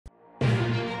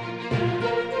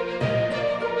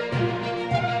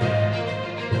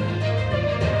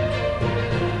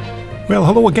Well,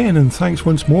 hello again, and thanks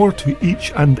once more to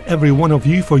each and every one of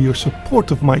you for your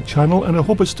support of my channel, and I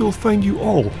hope I still find you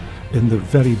all in the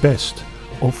very best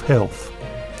of health.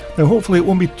 Now hopefully it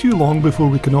won't be too long before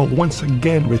we can all once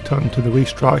again return to the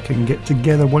racetrack and get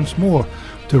together once more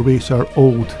to race our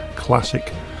old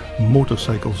classic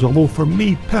motorcycles. Although for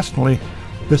me personally,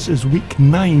 this is week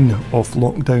 9 of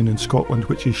lockdown in Scotland,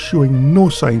 which is showing no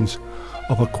signs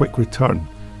of a quick return.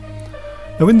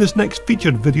 Now in this next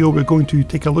featured video we're going to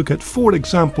take a look at 4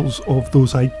 examples of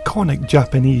those iconic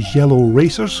Japanese yellow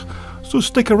racers, so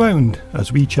stick around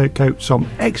as we check out some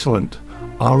excellent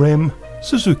RM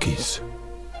Suzukis.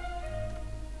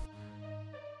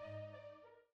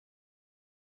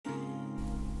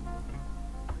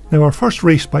 Now our first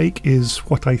race bike is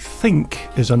what I think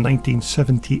is a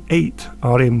 1978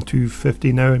 RM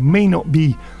 250. Now it may not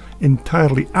be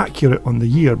entirely accurate on the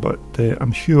year, but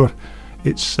I'm sure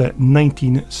it's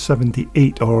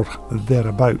 1978 or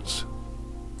thereabouts.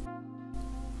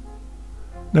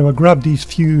 Now I grabbed these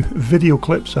few video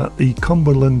clips at the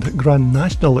Cumberland Grand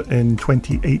National in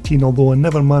 2018, although I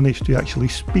never managed to actually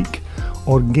speak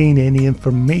or gain any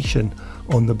information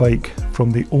on the bike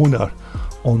from the owner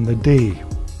on the day.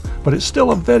 But it's still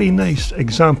a very nice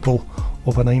example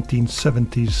of a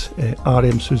 1970s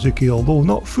RM Suzuki, although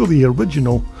not fully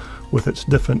original with its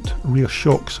different rear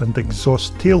shocks and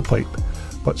exhaust tailpipe,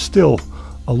 but still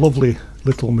a lovely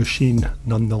little machine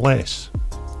nonetheless.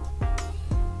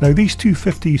 Now these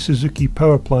 250 Suzuki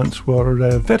power plants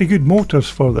were very good motors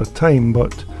for their time,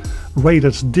 but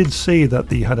riders did say that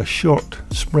they had a short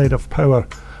spread of power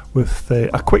with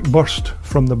a quick burst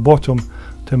from the bottom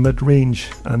to mid-range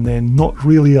and then not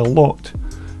really a lot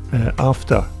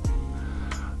after.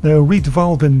 Now reed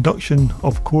valve induction,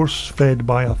 of course, fed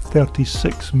by a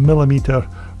 36mm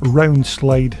round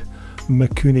slide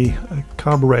Mikuni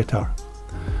carburetor.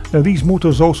 Now these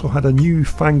motors also had a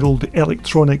new-fangled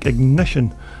electronic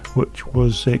ignition, which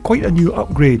was quite a new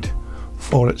upgrade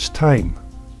for its time.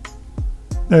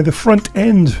 Now the front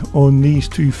end on these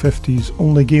 250s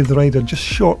only gave the rider just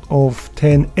short of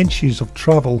 10 inches of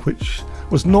travel, which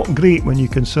was not great when you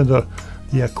consider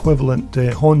the equivalent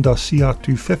Honda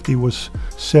CR250 was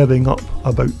serving up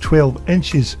about 12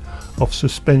 inches of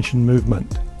suspension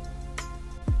movement.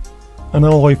 An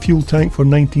alloy fuel tank for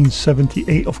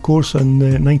 1978 of course, and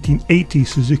 1980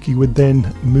 Suzuki would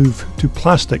then move to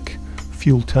plastic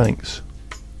fuel tanks.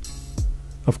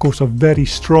 Of course a very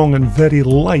strong and very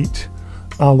light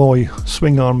alloy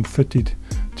swing arm fitted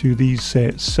to these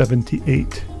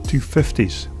 78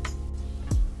 250s.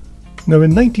 Now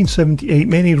in 1978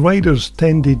 many riders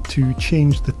tended to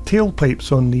change the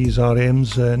tailpipes on these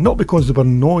RMs, not because they were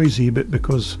noisy but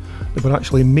because they were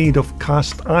actually made of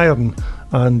cast iron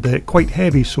and quite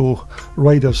heavy, so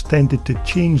riders tended to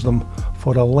change them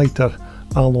for a lighter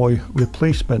alloy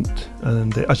replacement.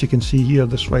 And as you can see here,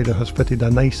 this rider has fitted a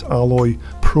nice alloy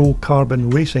Pro Carbon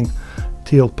Racing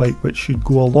tailpipe, which should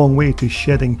go a long way to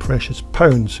shedding precious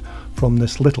pounds from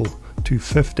this little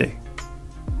 250.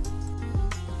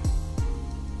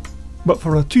 But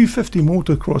for a 250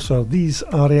 motocrosser, these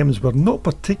RMs were not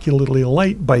particularly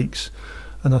light bikes,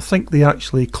 and I think they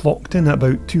actually clocked in at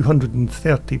about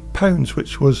 230 pounds,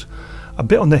 which was a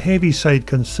bit on the heavy side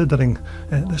considering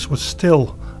this was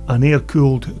still an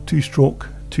air-cooled 2-stroke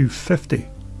 250.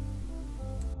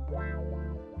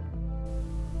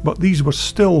 But these were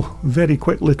still very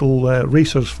quick little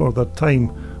racers for their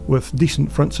time, with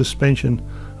decent front suspension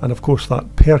and of course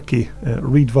that perky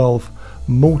reed valve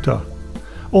motor.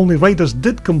 Only riders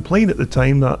did complain at the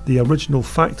time that the original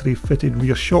factory fitted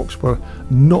rear shocks were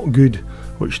not good,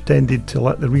 which tended to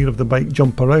let the rear of the bike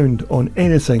jump around on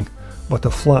anything but a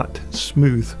flat,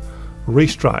 smooth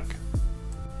racetrack.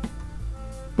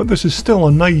 But this is still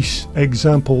a nice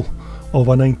example of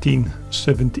a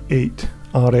 1978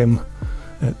 RM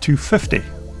 250.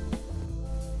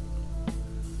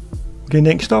 Okay,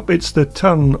 next up it's the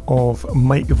turn of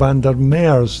Mike van der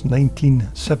Meer's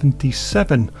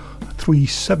 1977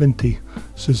 370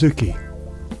 Suzuki.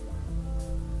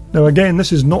 Now again,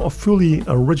 this is not a fully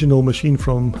original machine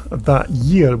from that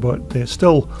year, but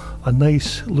still a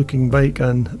nice looking bike,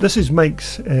 and this is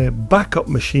Mike's backup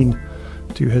machine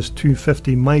to his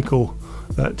 250 Maiko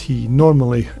that he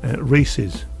normally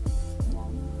races.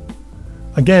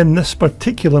 Again, this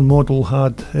particular model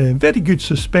had very good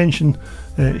suspension,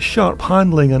 sharp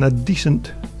handling and a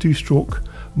decent 2-stroke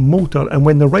motor, and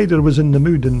when the rider was in the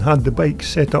mood and had the bike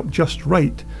set up just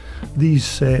right,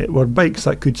 these were bikes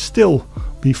that could still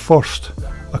be first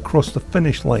across the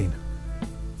finish line.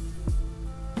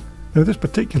 Now this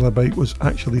particular bike was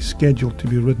actually scheduled to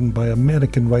be ridden by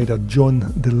American rider John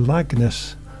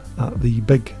DeLagnis at the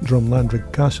big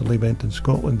Drumlandrig Castle event in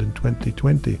Scotland in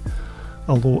 2020,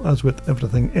 although as with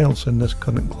everything else in this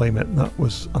current climate, that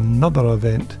was another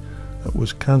event that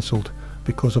was cancelled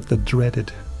because of the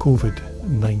dreaded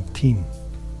COVID-19.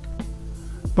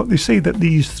 But they say that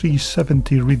these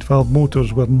 370 reed valve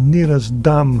motors were near as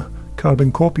damn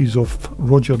carbon copies of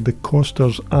Roger de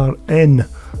Coster's RN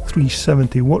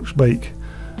 370 works bike,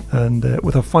 and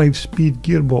with a 5-speed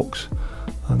gearbox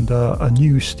and a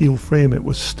new steel frame, it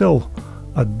was still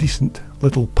a decent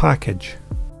little package.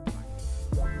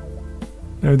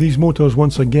 Now these motors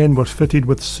once again were fitted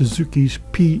with Suzuki's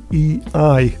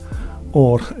PEI,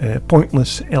 or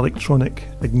pointless electronic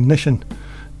ignition,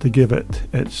 to give it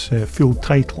its full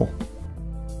title.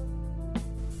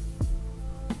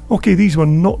 Okay, these were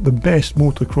not the best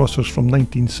motocrossers from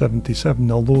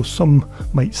 1977, although some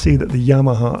might say that the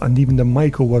Yamaha and even the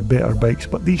Michael were better bikes,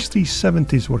 but these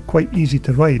 370s were quite easy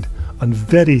to ride and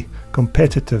very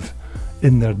competitive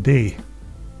in their day.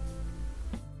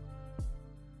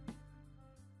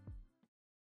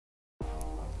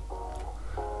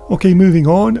 Okay, moving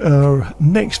on, our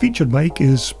next featured bike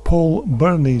is Paul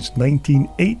Burney's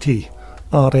 1980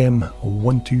 RM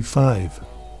 125.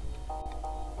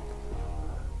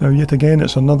 Now yet again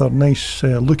it's another nice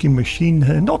looking machine,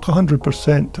 not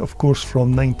 100% of course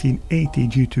from 1980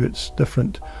 due to its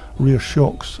different rear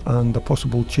shocks and a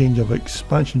possible change of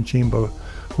expansion chamber,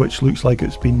 which looks like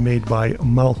it's been made by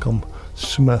Malcolm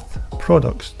Smith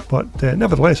products, but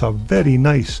nevertheless a very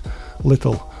nice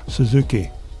little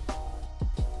Suzuki.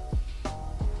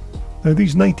 Now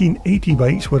these 1980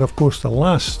 bikes were of course the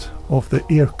last of the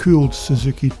air-cooled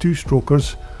Suzuki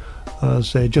two-strokers,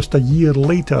 as just a year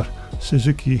later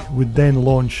Suzuki would then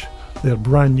launch their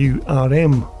brand new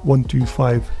RM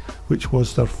 125, which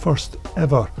was their first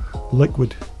ever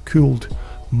liquid-cooled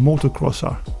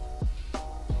motocrosser.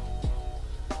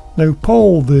 Now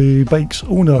Paul, the bike's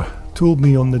owner, told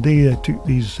me on the day I took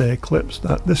these clips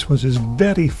that this was his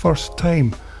very first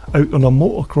time out on a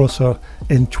motocrosser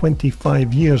in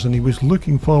 25 years, and he was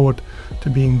looking forward to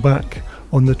being back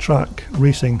on the track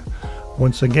racing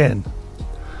once again.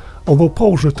 Although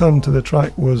Paul's return to the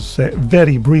track was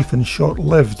very brief and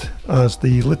short-lived, as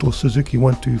the little Suzuki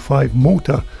 125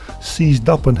 motor seized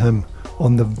up on him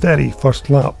on the very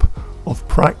first lap of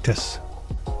practice.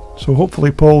 So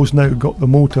hopefully Paul's now got the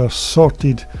motor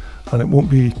sorted and it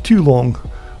won't be too long,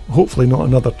 hopefully not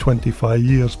another 25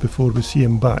 years, before we see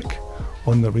him back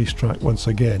on the racetrack once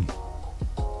again.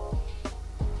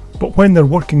 But when they're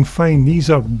working fine,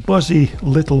 these are buzzy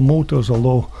little motors,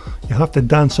 although you have to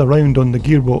dance around on the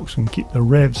gearbox and keep the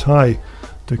revs high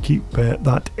to keep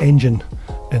that engine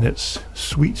in its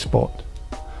sweet spot.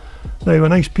 Now a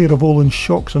nice pair of Olin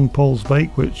shocks on Paul's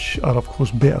bike, which are of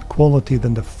course better quality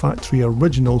than the factory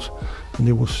originals, and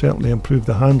they will certainly improve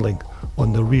the handling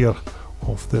on the rear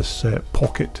of this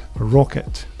pocket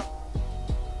rocket.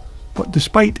 But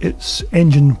despite its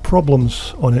engine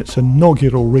problems on its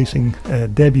inaugural racing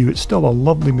debut, it's still a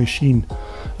lovely machine,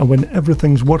 and when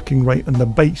everything's working right and the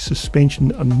bike's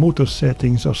suspension and motor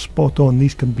settings are spot on,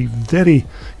 these can be very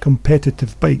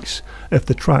competitive bikes if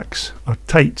the tracks are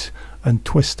tight and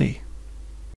twisty.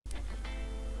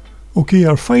 Okay,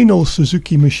 our final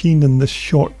Suzuki machine in this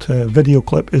short video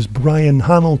clip is Brian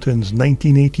Hamilton's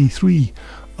 1983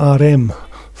 RM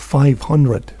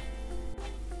 500.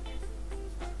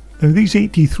 Now these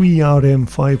 83 RM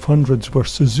 500s were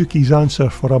Suzuki's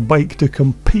answer for a bike to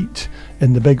compete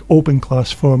in the big open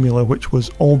class formula, which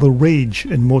was all the rage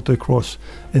in motocross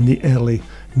in the early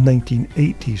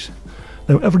 1980s.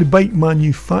 Now every bike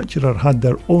manufacturer had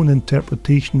their own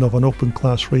interpretation of an open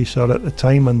class racer at the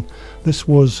time, and this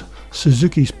was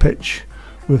Suzuki's pitch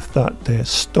with that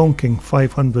stonking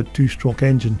 500 two-stroke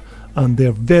engine and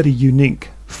their very unique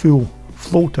full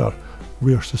floater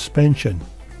rear suspension.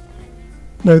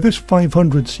 Now this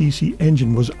 500cc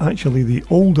engine was actually the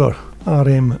older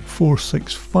RM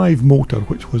 465 motor,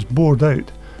 which was bored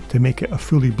out to make it a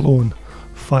fully blown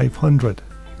 500.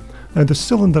 Now the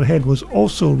cylinder head was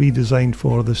also redesigned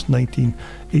for this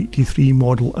 1983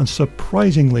 model, and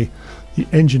surprisingly the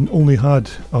engine only had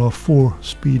a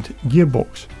 4-speed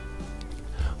gearbox.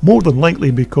 More than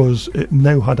likely because it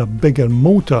now had a bigger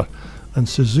motor, and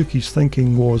Suzuki's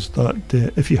thinking was that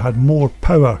if you had more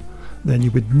power then you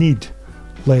would need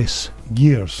less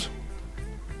gears.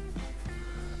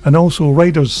 And also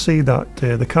riders say that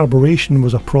the carburation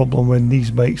was a problem when these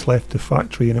bikes left the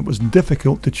factory, and it was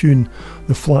difficult to tune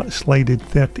the flat slided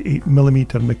 38mm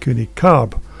Mikuni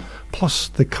carb. Plus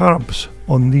the carbs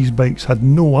on these bikes had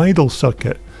no idle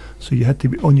circuit, so you had to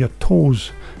be on your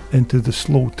toes into the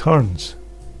slow turns.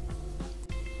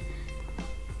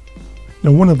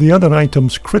 Now, one of the other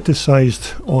items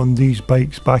criticised on these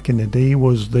bikes back in the day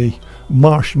was the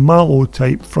marshmallow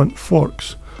type front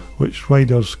forks, which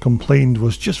riders complained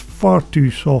was just far too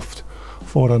soft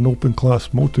for an open class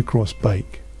motocross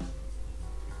bike.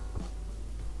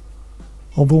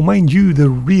 Although, mind you, the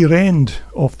rear end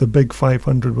of the big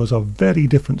 500 was a very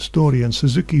different story, and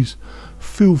Suzuki's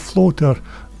full floater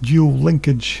dual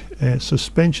linkage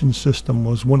suspension system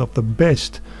was one of the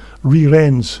best rear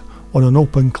ends on an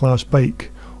open class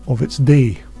bike of its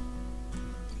day.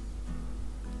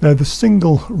 Now, the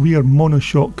single rear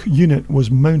monoshock unit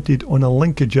was mounted on a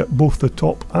linkage at both the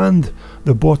top and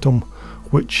the bottom,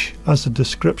 which, as the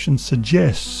description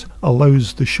suggests,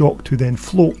 allows the shock to then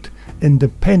float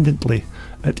independently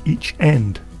at each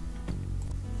end.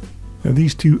 Now,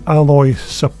 these two alloy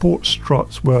support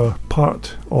struts were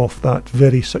part of that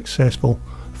very successful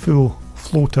full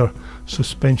floater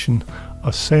suspension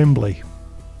assembly.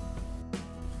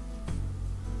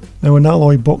 Now, an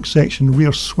alloy box section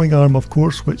rear swing arm, of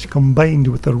course, which combined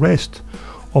with the rest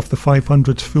of the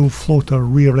 500's full floater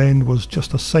rear end was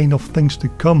just a sign of things to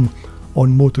come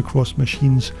on motocross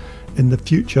machines in the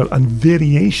future, and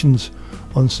variations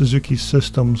on Suzuki's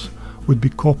systems would be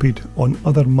copied on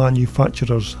other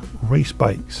manufacturers' race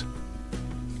bikes.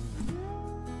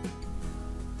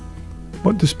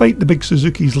 But despite the big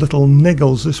Suzuki's little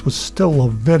niggles, this was still a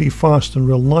very fast and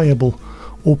reliable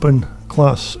open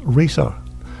class racer.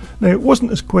 Now, it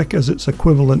wasn't as quick as its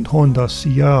equivalent Honda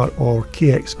CR or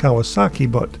KX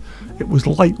Kawasaki, but it was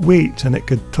lightweight and it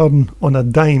could turn on a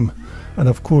dime, and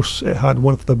of course it had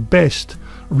one of the best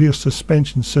rear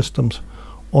suspension systems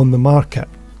on the market.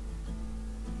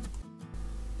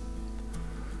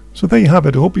 So there you have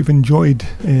it. I hope you've enjoyed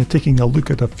taking a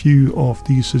look at a few of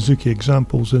these Suzuki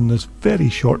examples in this very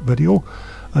short video,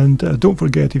 and don't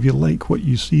forget, if you like what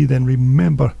you see, then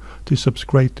remember to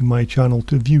subscribe to my channel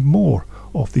to view more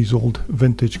of these old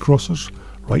vintage crossers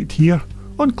right here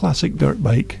on Classic Dirt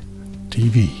Bike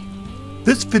TV.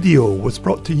 This video was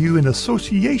brought to you in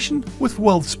association with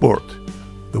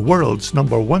WorldSport, the world's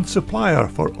 #1 supplier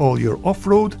for all your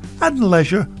off-road and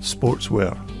leisure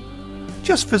sportswear.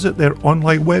 Just visit their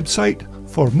online website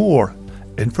for more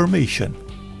information.